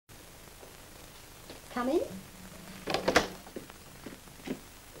Come in.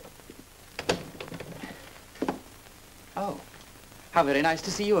 Oh, how very nice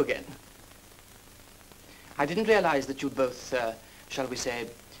to see you again. I didn't realize that you'd both, shall we say,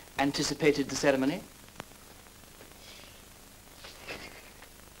 anticipated the ceremony.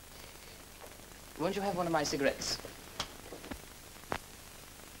 Won't you have one of my cigarettes?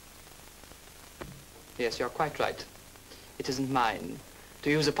 Yes, you're quite right. It isn't mine. To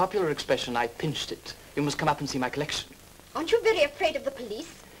use a popular expression, I pinched it. You must come up and see my collection. Aren't you very afraid of the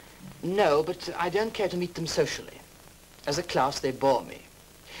police? No, but I don't care to meet them socially. As a class, they bore me.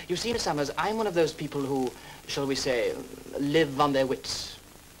 You see, Miss Summers, I'm one of those people who, shall we say, live on their wits.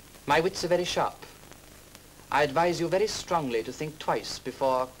 My wits are very sharp. I advise you very strongly to think twice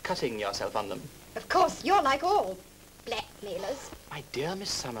before cutting yourself on them. Of course, you're like all blackmailers. My dear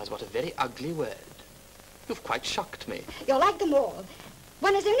Miss Summers, what a very ugly word. You've quite shocked me. You're like them all.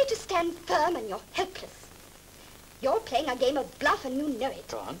 One has only to stand firm and you're helpless. You're playing a game of bluff and you know it.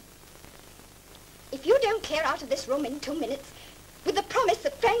 Go on. If you don't clear out of this room in 2 minutes, with the promise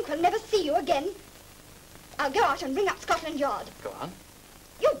that Frank will never see you again, I'll go out and ring up Scotland Yard. Go on.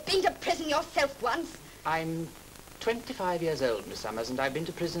 You've been to prison yourself once. I'm 25 years old, Miss Summers, and I've been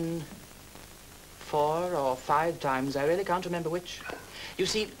to prison 4 or 5 times. I really can't remember which. You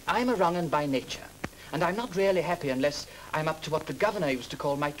see, I'm a wrong 'un by nature, and I'm not really happy unless I'm up to what the governor used to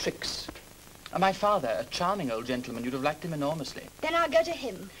call my tricks. My father, a charming old gentleman, you'd have liked him enormously. Then I'll go to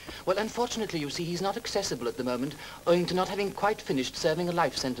him. Well, unfortunately, you see, he's not accessible at the moment, owing to not having quite finished serving a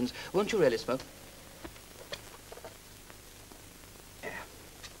life sentence. Won't you really smoke?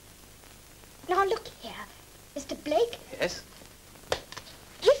 Now look here, Mr. Blake. Yes?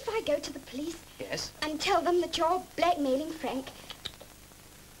 If I go to the police Yes? and tell them that you're blackmailing Frank,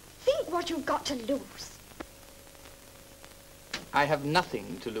 think what you've got to lose. I have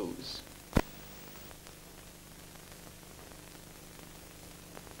nothing to lose.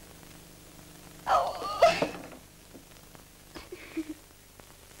 Oh.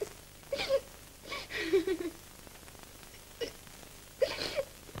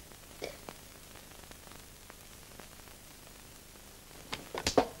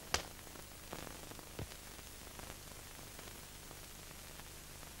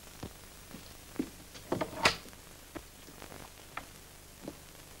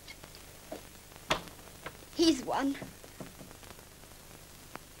 He's one.